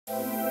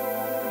Hello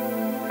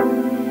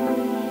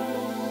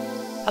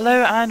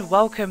and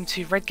welcome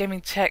to Red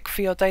Gaming Tech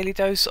for your daily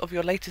dose of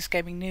your latest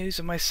gaming news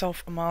with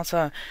myself,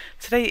 Amata.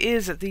 Today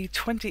is the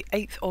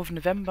 28th of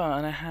November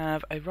and I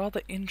have a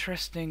rather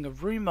interesting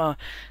rumour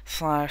 /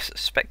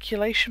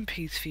 speculation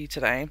piece for you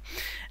today,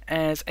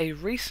 as a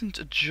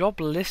recent job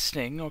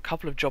listing, or a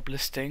couple of job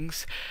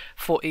listings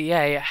for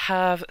EA,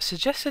 have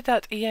suggested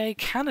that EA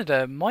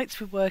Canada might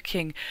be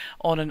working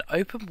on an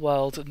open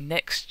world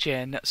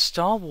next-gen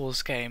Star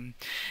Wars game.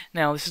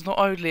 Now, this is not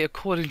only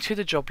according to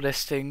the job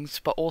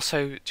listings, but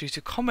also due to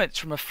comments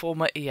from a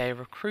former EA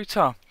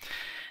recruiter.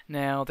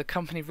 Now, the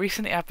company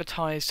recently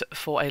advertised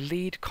for a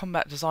lead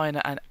combat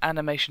designer and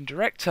animation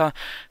director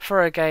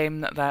for a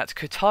game that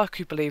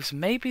Kotaku believes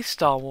may be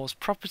Star Wars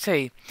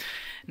property.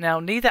 Now,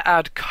 neither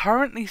ad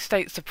currently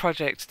states the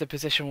project the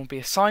position will be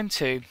assigned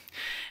to.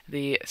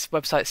 The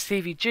website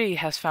CVG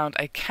has found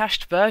a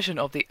cached version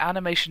of the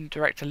animation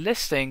director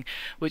listing,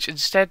 which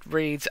instead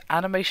reads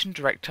Animation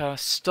Director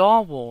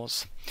Star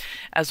Wars.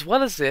 As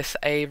well as this,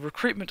 a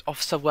recruitment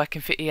officer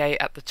working for EA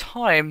at the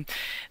time,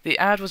 the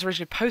ad was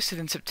originally posted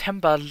in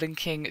September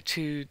linking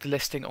to the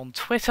listing on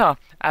Twitter,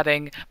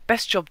 adding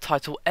best job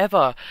title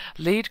ever,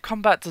 lead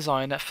combat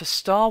designer for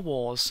Star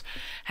Wars.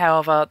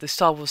 However, the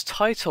Star Wars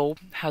title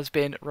has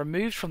been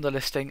removed from the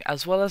listing,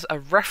 as well as a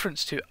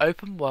reference to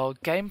open world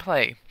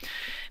gameplay.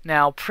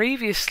 Now,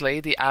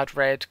 previously the ad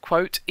read,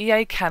 quote,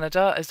 EA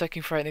Canada is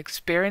looking for an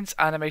experienced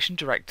animation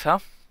director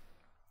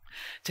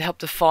to help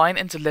define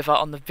and deliver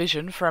on the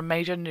vision for a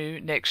major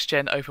new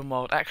next-gen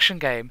open-world action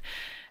game.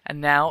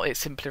 And now it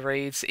simply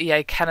reads,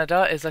 EA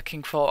Canada is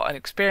looking for an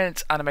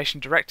experienced animation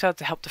director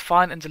to help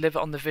define and deliver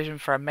on the vision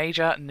for a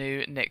major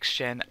new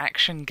next-gen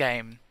action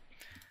game.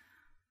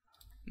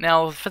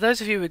 Now, for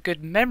those of you with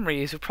good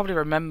memories, you'll probably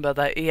remember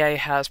that EA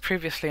has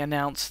previously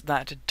announced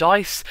that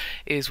DICE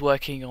is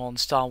working on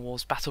Star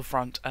Wars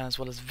Battlefront as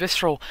well as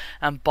Visceral,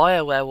 and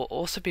BioWare will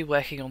also be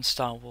working on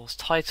Star Wars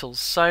titles.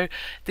 So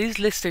these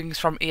listings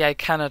from EA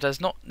Canada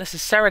does not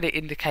necessarily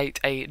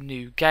indicate a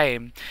new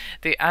game.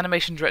 The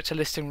animation director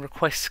listing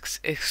requests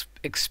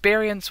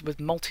experience with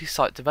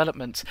multi-site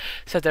development,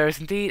 so there is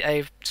indeed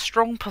a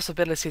strong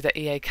possibility that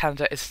EA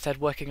Canada is instead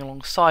working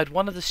alongside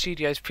one of the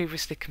studios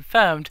previously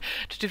confirmed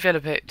to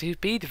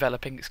be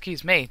developing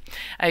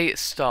a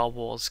Star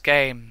Wars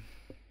game.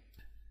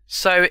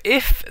 So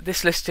if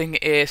this listing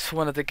is for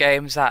one of the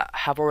games that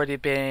have already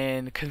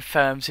been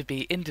confirmed to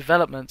be in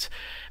development,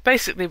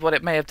 basically what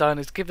it may have done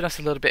is given us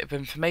a little bit of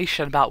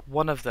information about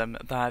one of them,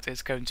 that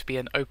is going to be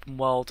an open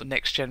world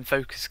next-gen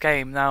focused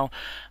game. Now,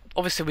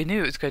 obviously we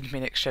knew it was going to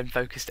be next-gen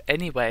focused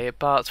anyway,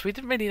 but we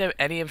didn't really know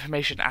any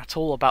information at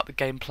all about the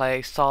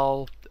gameplay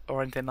style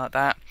or anything like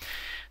that.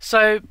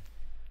 So,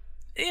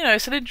 you know,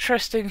 it's an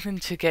interesting thing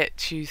to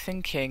get you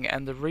thinking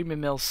and the rumour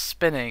mill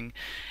spinning.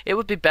 It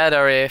would be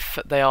better if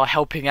they are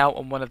helping out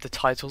on one of the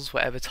titles,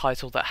 whatever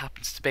title that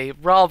happens to be,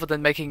 rather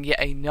than making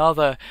yet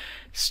another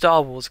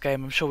Star Wars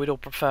game. I'm sure we'd all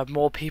prefer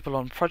more people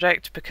on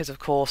project because, of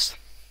course,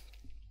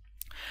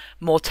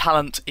 more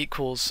talent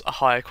equals a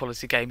higher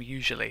quality game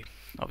usually.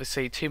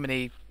 Obviously, too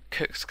many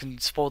cooks can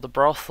spoil the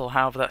broth, or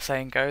however that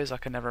saying goes, I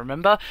can never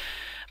remember.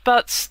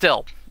 But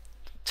still,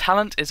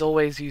 talent is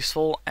always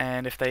useful,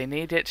 and if they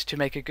need it to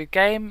make a good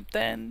game,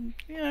 then,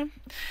 you know.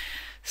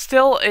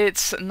 Still,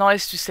 it's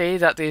nice to see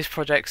that these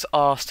projects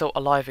are still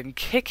alive and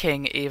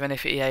kicking, even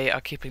if EA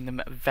are keeping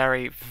them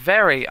very,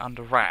 very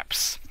under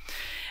wraps.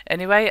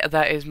 Anyway,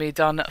 that is me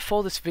done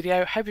for this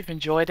video. Hope you've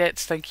enjoyed it.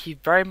 Thank you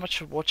very much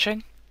for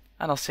watching,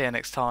 and I'll see you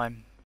next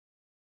time.